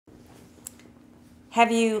Have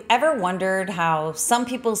you ever wondered how some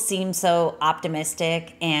people seem so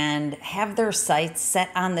optimistic and have their sights set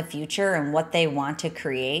on the future and what they want to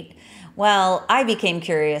create? Well, I became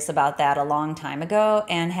curious about that a long time ago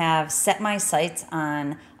and have set my sights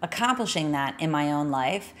on accomplishing that in my own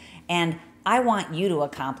life. And I want you to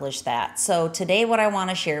accomplish that. So today, what I want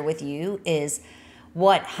to share with you is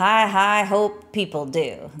what high hope people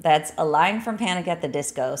do. That's a line from Panic at the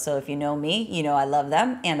Disco. So if you know me, you know I love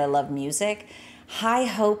them and I love music. High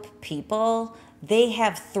hope people, they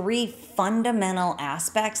have three fundamental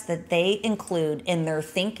aspects that they include in their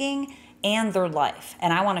thinking and their life.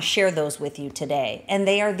 And I want to share those with you today. And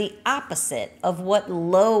they are the opposite of what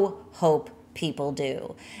low hope people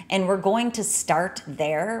do. And we're going to start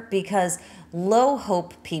there because low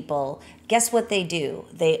hope people, guess what they do?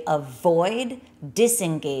 They avoid,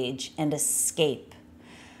 disengage, and escape.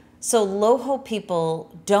 So low hope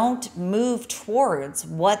people don't move towards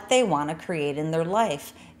what they want to create in their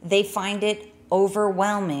life. They find it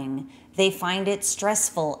overwhelming. They find it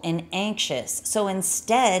stressful and anxious. So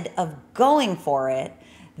instead of going for it,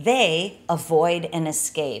 they avoid and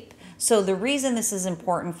escape. So the reason this is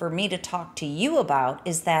important for me to talk to you about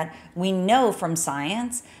is that we know from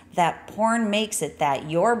science that porn makes it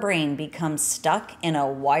that your brain becomes stuck in a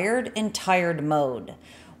wired and tired mode.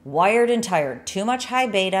 Wired and tired, too much high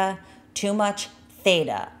beta, too much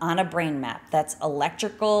theta on a brain map. That's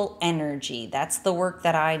electrical energy. That's the work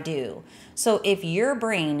that I do. So if your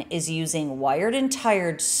brain is using wired and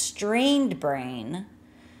tired, strained brain,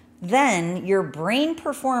 then your brain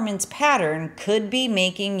performance pattern could be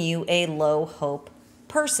making you a low hope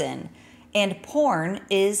person. And porn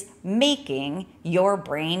is making your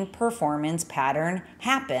brain performance pattern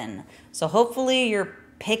happen. So hopefully you're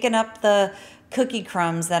picking up the cookie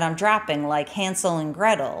crumbs that I'm dropping like Hansel and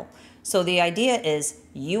Gretel. So the idea is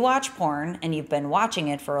you watch porn and you've been watching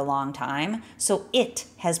it for a long time. So it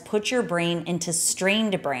has put your brain into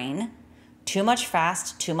strained brain, too much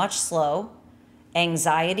fast, too much slow,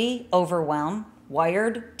 anxiety, overwhelm,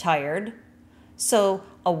 wired, tired. So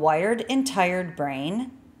a wired and tired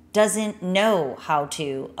brain doesn't know how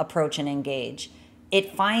to approach and engage.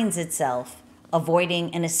 It finds itself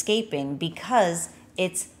avoiding and escaping because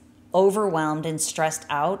it's overwhelmed and stressed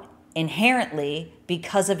out inherently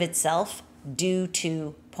because of itself due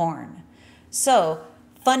to porn. So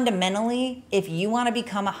fundamentally, if you want to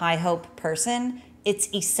become a high hope person, it's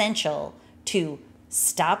essential to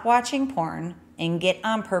stop watching porn and get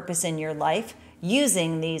on purpose in your life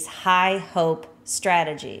using these high hope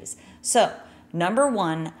strategies. So number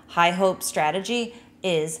one high hope strategy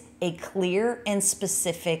is a clear and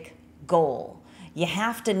specific goal. You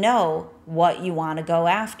have to know what you want to go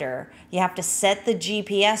after. You have to set the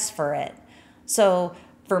GPS for it. So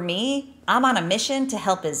for me, I'm on a mission to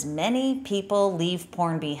help as many people leave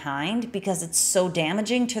porn behind because it's so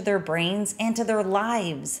damaging to their brains and to their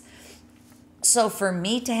lives. So for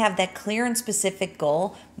me to have that clear and specific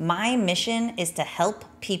goal, my mission is to help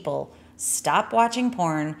people stop watching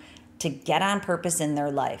porn to get on purpose in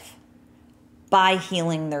their life by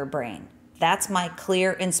healing their brain. That's my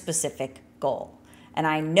clear and specific goal. And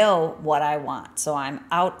I know what I want, so I'm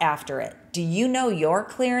out after it. Do you know your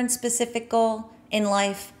clear and specific goal in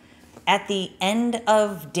life? At the end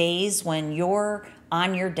of days when you're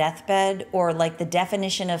on your deathbed, or like the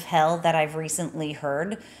definition of hell that I've recently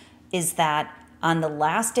heard is that on the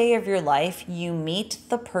last day of your life, you meet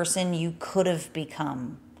the person you could have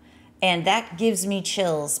become. And that gives me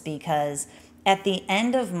chills because at the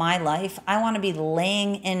end of my life, I want to be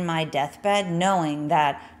laying in my deathbed knowing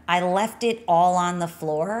that I left it all on the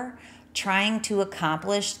floor trying to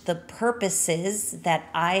accomplish the purposes that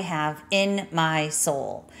I have in my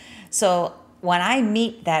soul. So when I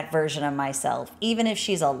meet that version of myself, even if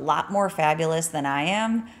she's a lot more fabulous than I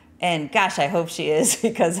am, and gosh, I hope she is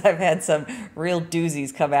because I've had some real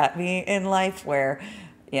doozies come at me in life where,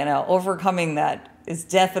 overcoming that is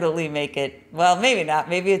definitely make it, well, maybe not.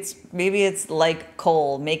 Maybe it's like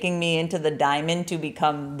coal, making me into the diamond to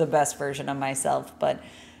become the best version of myself. But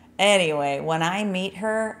anyway, when I meet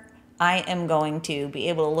her, I am going to be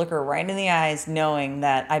able to look her right in the eyes knowing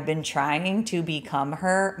that I've been trying to become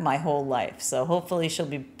her my whole life. So hopefully she'll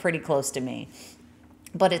be pretty close to me.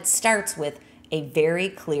 But it starts with a very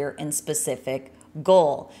clear and specific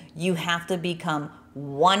goal. You have to become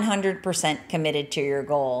 100% committed to your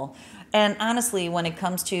goal. And honestly, when it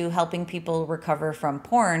comes to helping people recover from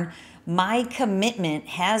porn, my commitment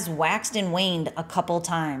has waxed and waned a couple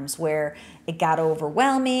times where it got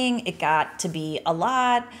overwhelming, it got to be a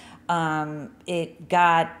lot, it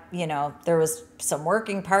got, there was some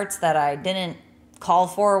working parts that I didn't call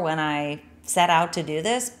for when I set out to do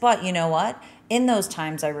this, but you know what? in those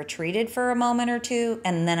times, I retreated for a moment or two,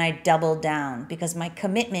 and then I doubled down because my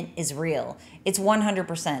commitment is real. It's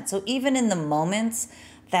 100%. So even in the moments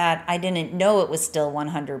that I didn't know it was still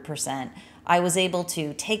 100%, I was able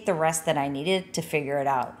to take the rest that I needed to figure it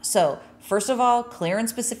out. So first of all, clear and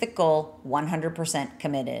specific goal, 100%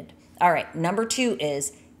 committed. All right, number 2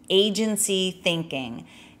 is agency thinking.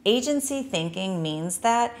 Agency thinking means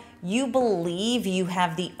that you believe you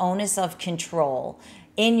have the onus of control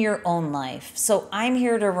in your own life. So I'm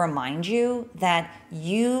here to remind you that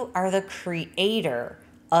you are the creator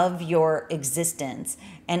of your existence.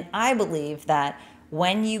 And I believe that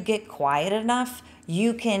when you get quiet enough,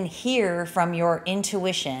 you can hear from your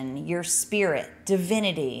intuition, your spirit,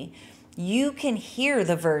 divinity. You can hear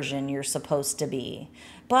the version you're supposed to be.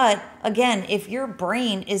 But again, if your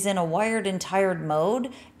brain is in a wired and tired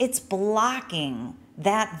mode, it's blocking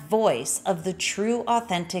that voice of the true,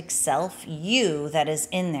 authentic self, you, that is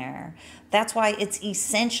in there. That's why it's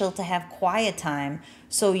essential to have quiet time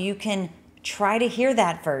so you can try to hear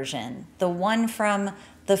that version, the one from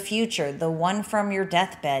the future, the one from your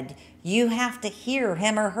deathbed. You have to hear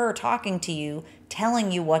him or her talking to you,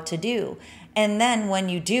 telling you what to do. And then when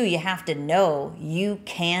you do, you have to know you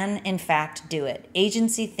can, in fact, do it.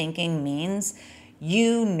 Agency thinking means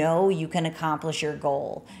you know you can accomplish your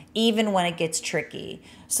goal, even when it gets tricky.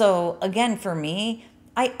 So again, for me,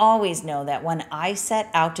 I always know that when I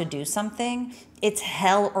set out to do something, it's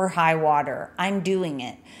hell or high water. I'm doing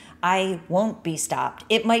it. I won't be stopped.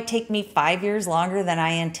 It might take me 5 years longer than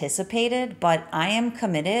I anticipated, but I am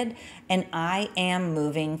committed and I am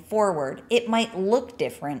moving forward. It might look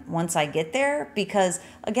different once I get there because,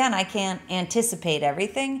 again, I can't anticipate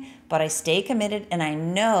everything, but I stay committed and I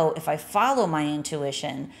know if I follow my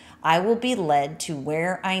intuition, I will be led to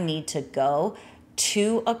where I need to go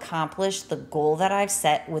to accomplish the goal that I've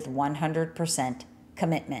set with 100%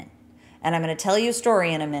 commitment. And I'm going to tell you a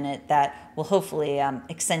story in a minute that will hopefully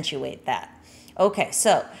accentuate that. Okay,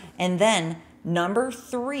 so, and then number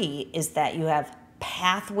 3 is that you have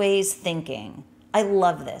pathways thinking. I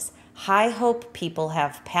love this. High hope people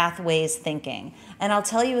have pathways thinking. And I'll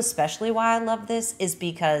tell you especially why I love this is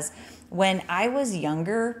because when I was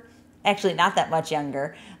younger, actually not that much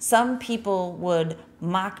younger, some people would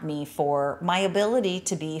mock me for my ability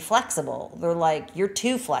to be flexible. They're like, you're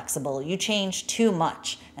too flexible, you change too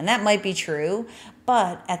much. And that might be true,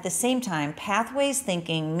 but at the same time, pathways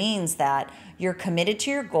thinking means that you're committed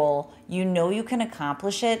to your goal, you know you can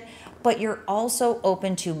accomplish it, but you're also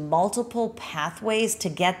open to multiple pathways to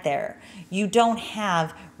get there. You don't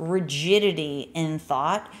have rigidity in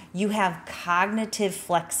thought, you have cognitive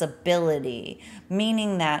flexibility,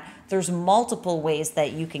 meaning that there's multiple ways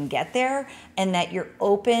that you can get there and that you're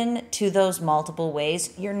open to those multiple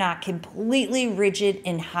ways. You're not completely rigid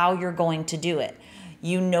in how you're going to do it.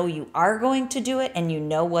 You know you are going to do it and you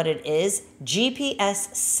know what it is.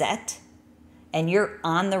 GPS set and you're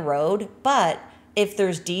on the road, but if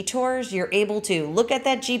there's detours, you're able to look at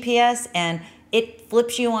that GPS and it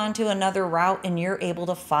flips you onto another route and you're able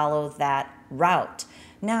to follow that route.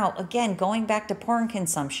 Now, again, going back to porn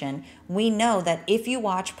consumption, we know that if you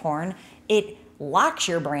watch porn, it locks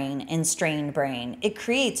your brain in strained brain. It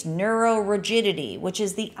creates neurorigidity, which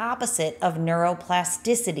is the opposite of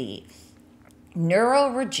neuroplasticity.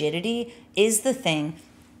 Neurorigidity is the thing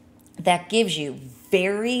that gives you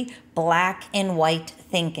very black and white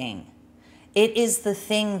thinking. It is the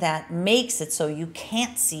thing that makes it so you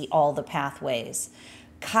can't see all the pathways.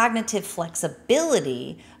 Cognitive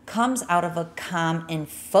flexibility comes out of a calm and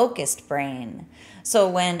focused brain. So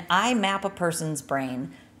when I map a person's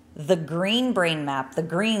brain, the green brain map, the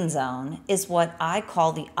green zone, is what I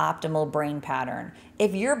call the optimal brain pattern.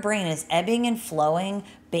 If your brain is ebbing and flowing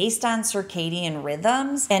based on circadian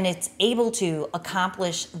rhythms and it's able to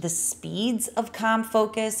accomplish the speeds of calm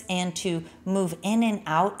focus and to move in and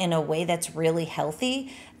out in a way that's really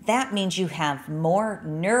healthy, that means you have more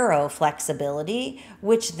neuroflexibility,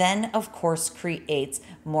 which then, of course, creates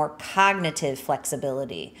more cognitive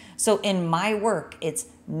flexibility. So in my work, it's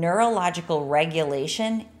neurological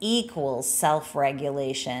regulation equals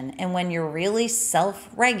self-regulation. And when you're really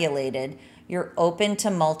self-regulated, you're open to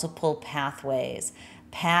multiple pathways.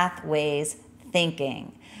 Pathways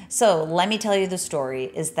thinking. So let me tell you the story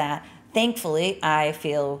is that thankfully I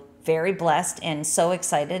feel very blessed and so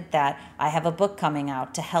excited that I have a book coming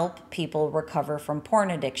out to help people recover from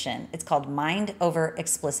porn addiction. It's called Mind Over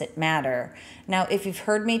Explicit Matter. Now, if you've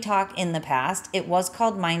heard me talk in the past, it was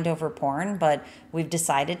called Mind Over Porn, but we've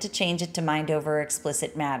decided to change it to Mind Over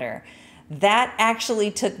Explicit Matter. That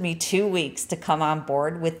actually took me 2 weeks to come on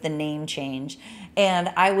board with the name change. And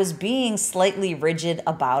I was being slightly rigid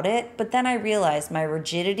about it, but then I realized my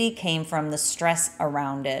rigidity came from the stress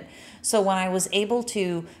around it. So when I was able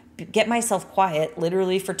to get myself quiet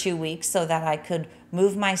literally for 2 weeks so that I could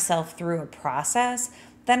move myself through a process,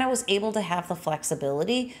 then I was able to have the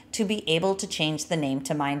flexibility to be able to change the name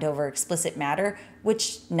to Mind Over Explicit Matter,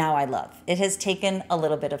 which now I love. It has taken a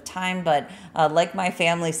little bit of time, but like my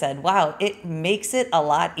family said, wow, it makes it a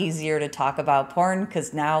lot easier to talk about porn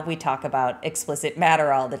because now we talk about explicit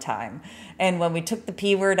matter all the time. And when we took the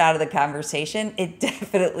P word out of the conversation, it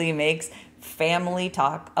definitely makes family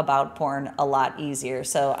talk about porn a lot easier.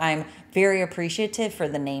 So I'm very appreciative for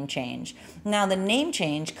the name change. Now, the name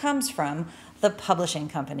change comes from the publishing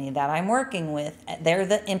company that I'm working with. They're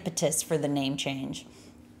the impetus for the name change.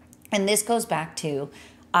 And this goes back to,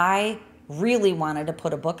 I really wanted to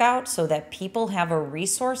put a book out so that people have a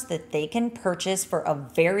resource that they can purchase for a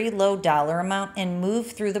very low dollar amount and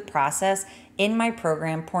move through the process in my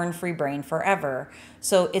program, Porn Free Brain Forever.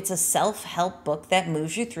 So it's a self-help book that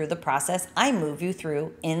moves you through the process I move you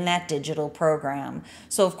through in that digital program.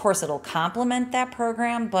 So of course it'll complement that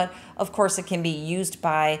program, but of course it can be used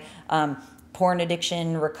by porn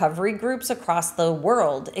addiction recovery groups across the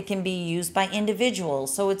world. It can be used by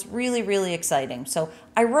individuals. So it's really, really exciting. So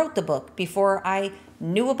I wrote the book before I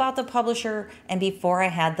knew about the publisher and before I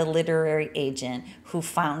had the literary agent who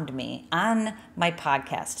found me on my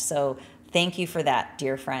podcast. So thank you for that,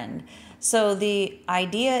 dear friend. So the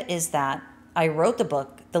idea is that I wrote the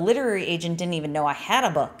book. The literary agent didn't even know I had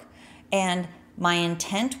a book. And my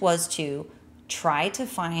intent was to try to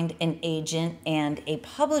find an agent and a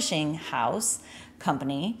publishing house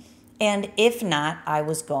company. And if not, I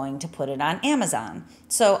was going to put it on Amazon.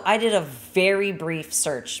 So I did a very brief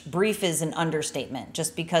search. Brief is an understatement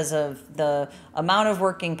just because of the amount of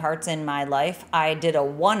working parts in my life. I did a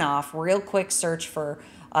one-off, real quick search for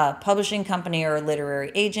a publishing company or a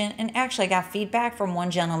literary agent. And actually I got feedback from one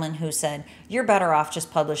gentleman who said, you're better off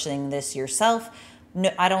just publishing this yourself. No,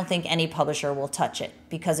 I don't think any publisher will touch it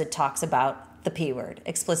because it talks about the P word,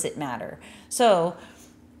 explicit matter. So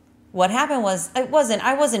what happened was I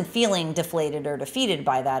wasn't feeling deflated or defeated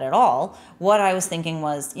by that at all. What I was thinking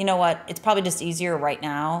was, you know what, it's probably just easier right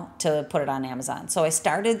now to put it on Amazon. So I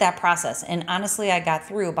started that process, and honestly, I got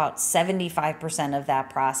through about 75% of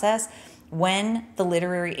that process when the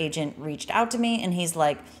literary agent reached out to me and he's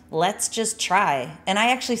like, let's just try. And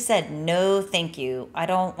I actually said, no, thank you. I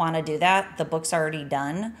don't want to do that. The book's already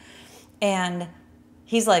done. And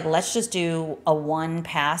he's like, let's just do a one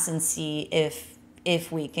pass and see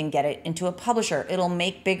if we can get it into a publisher. It'll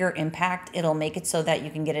make bigger impact. It'll make it so that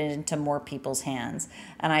you can get it into more people's hands.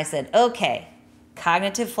 And I said, okay,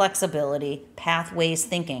 cognitive flexibility, pathways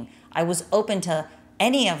thinking. I was open to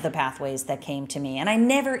any of the pathways that came to me. And I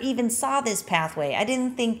never even saw this pathway. I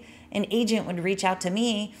didn't think an agent would reach out to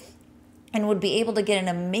me and would be able to get an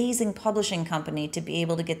amazing publishing company to be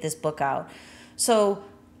able to get this book out. So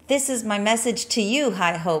this is my message to you,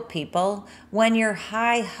 high hope people. When you're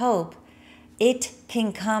high hope, it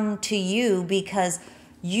can come to you because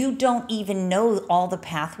you don't even know all the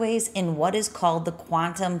pathways in what is called the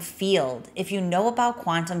quantum field. If you know about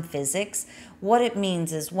quantum physics, what it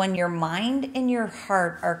means is when your mind and your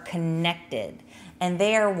heart are connected and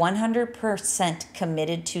they are 100%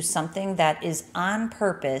 committed to something that is on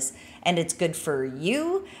purpose and it's good for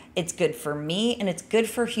you, it's good for me, and it's good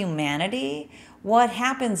for humanity, what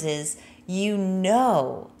happens is you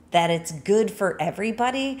know that it's good for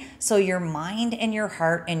everybody, so your mind and your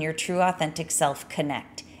heart and your true authentic self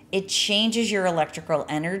connect. It changes your electrical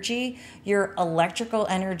energy. Your electrical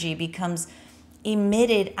energy becomes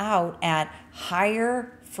emitted out at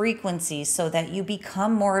higher frequencies so that you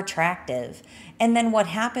become more attractive. And then what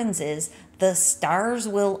happens is the stars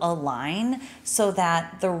will align so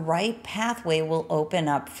that the right pathway will open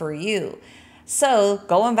up for you. So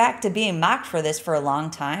going back to being mocked for this for a long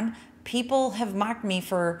time, people have mocked me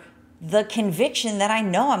for the conviction that I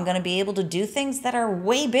know I'm going to be able to do things that are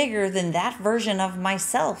way bigger than that version of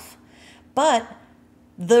myself. But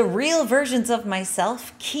the real versions of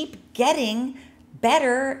myself keep getting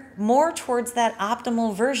better, more towards that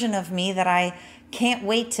optimal version of me that I can't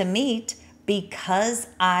wait to meet because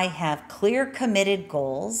I have clear, committed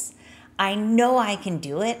goals. I know I can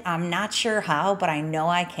do it. I'm not sure how, but I know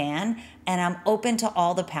I can. And I'm open to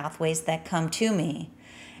all the pathways that come to me.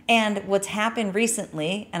 And what's happened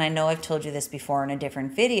recently, and I know I've told you this before in a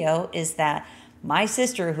different video, is that my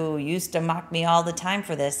sister, who used to mock me all the time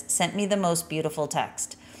for this, sent me the most beautiful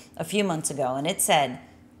text a few months ago. And it said,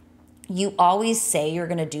 you always say you're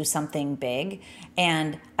going to do something big,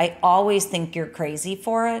 and I always think you're crazy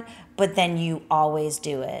for it, but then you always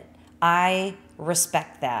do it. I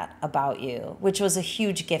respect that about you, which was a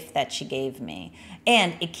huge gift that she gave me.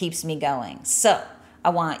 And it keeps me going. So I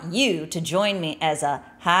want you to join me as a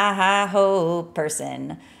high hope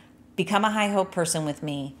person. Become a high hope person with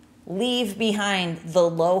me. Leave behind the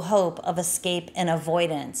low hope of escape and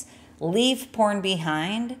avoidance. Leave porn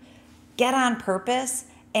behind. Get on purpose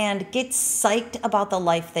and get psyched about the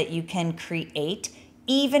life that you can create,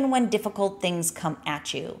 even when difficult things come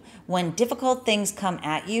at you. When difficult things come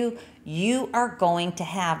at you, you are going to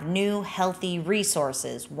have new healthy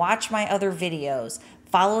resources. Watch my other videos.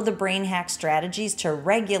 Follow the brain hack strategies to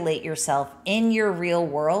regulate yourself in your real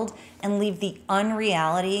world and leave the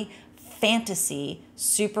unreality, fantasy,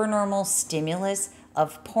 supernormal stimulus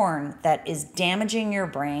of porn that is damaging your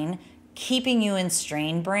brain, keeping you in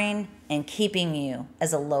strained brain, and keeping you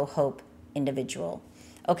as a low hope individual.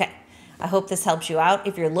 Okay, I hope this helps you out.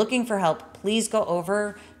 If you're looking for help, please go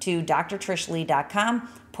over to drtrishleigh.com,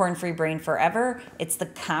 Porn Free Brain Forever. It's the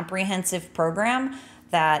comprehensive program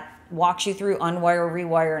that walks you through Unwire,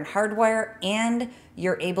 Rewire, and Hardwire, and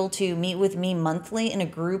you're able to meet with me monthly in a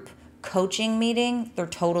group coaching meeting. They're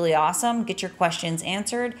totally awesome. Get your questions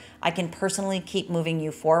answered. I can personally keep moving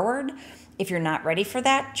you forward. If you're not ready for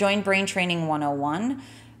that, join Brain Training 101.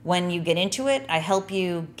 When you get into it, I help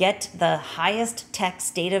you get the highest tech,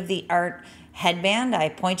 state-of-the-art headband. I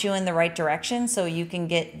point you in the right direction so you can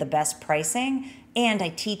get the best pricing, and I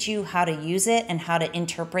teach you how to use it and how to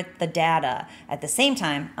interpret the data. At the same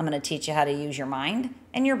time, I'm going to teach you how to use your mind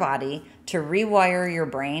and your body to rewire your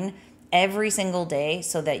brain every single day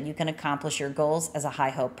so that you can accomplish your goals as a high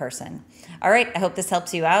hope person. All right, I hope this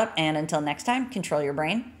helps you out, and until next time, control your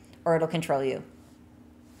brain or it'll control you.